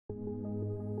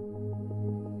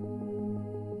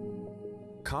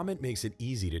Comet makes it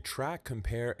easy to track,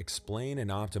 compare, explain,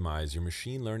 and optimize your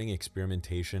machine learning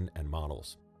experimentation and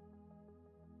models.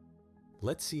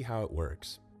 Let's see how it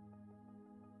works.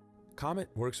 Comet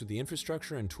works with the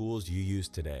infrastructure and tools you use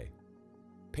today.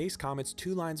 Paste Comet's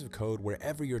 2 lines of code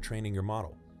wherever you're training your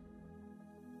model.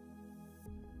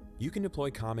 You can deploy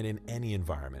Comet in any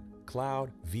environment: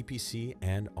 cloud, VPC,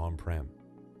 and on-prem.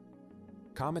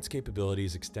 Comet's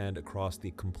capabilities extend across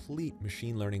the complete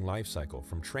machine learning lifecycle,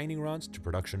 from training runs to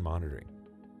production monitoring.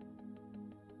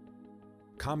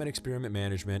 Comet experiment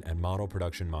management and model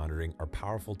production monitoring are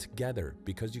powerful together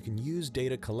because you can use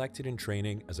data collected in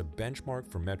training as a benchmark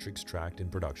for metrics tracked in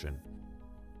production.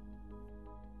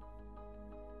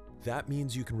 That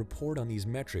means you can report on these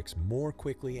metrics more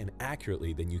quickly and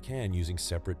accurately than you can using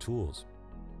separate tools.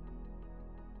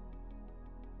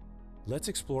 Let's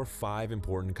explore 5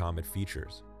 important Comet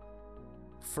features.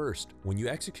 First, when you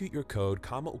execute your code,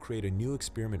 Comet will create a new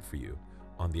experiment for you.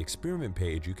 On the experiment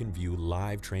page, you can view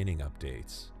live training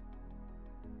updates.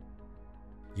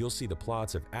 You'll see the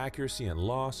plots of accuracy and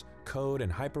loss, code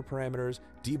and hyperparameters,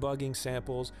 debugging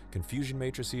samples, confusion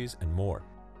matrices, and more.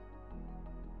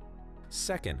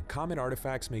 Second, Comet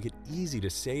artifacts make it easy to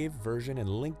save, version, and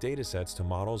link datasets to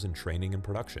models in training and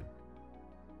production.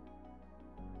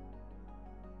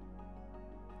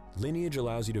 Lineage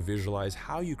allows you to visualize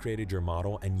how you created your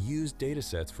model and use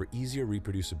datasets for easier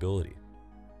reproducibility.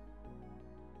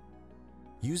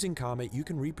 Using Comet, you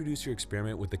can reproduce your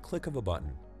experiment with the click of a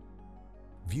button.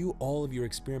 View all of your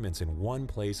experiments in one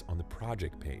place on the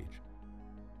project page.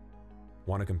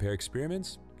 Want to compare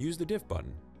experiments? Use the diff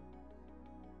button.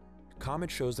 Comet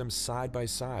shows them side by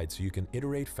side so you can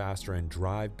iterate faster and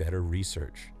drive better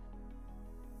research.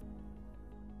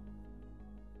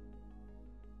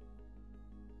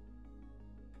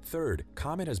 Third,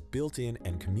 Comet has built-in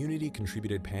and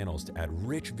community-contributed panels to add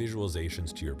rich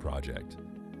visualizations to your project.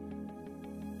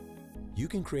 You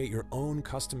can create your own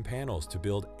custom panels to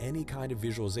build any kind of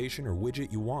visualization or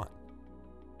widget you want.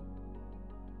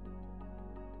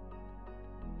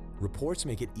 Reports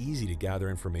make it easy to gather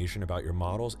information about your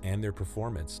models and their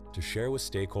performance to share with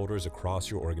stakeholders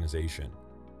across your organization.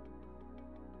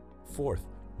 Fourth,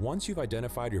 once you've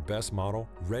identified your best model,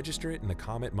 register it in the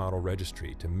Comet Model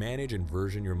Registry to manage and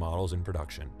version your models in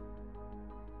production.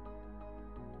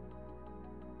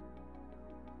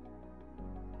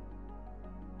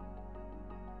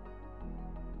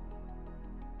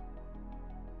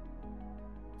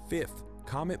 Fifth,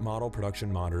 Comet Model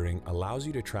Production Monitoring allows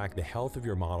you to track the health of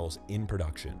your models in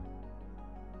production.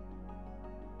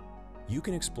 You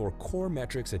can explore core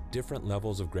metrics at different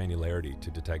levels of granularity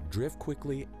to detect drift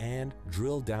quickly and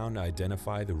drill down to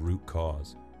identify the root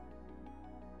cause.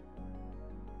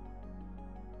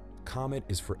 Comet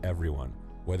is for everyone,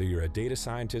 whether you're a data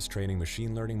scientist training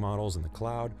machine learning models in the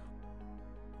cloud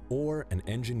or an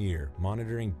engineer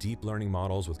monitoring deep learning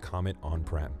models with Comet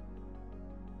on-prem.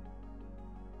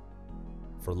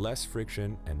 For less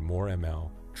friction and more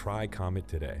ML, try Comet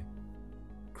today.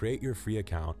 Create your free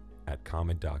account at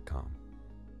comet.com.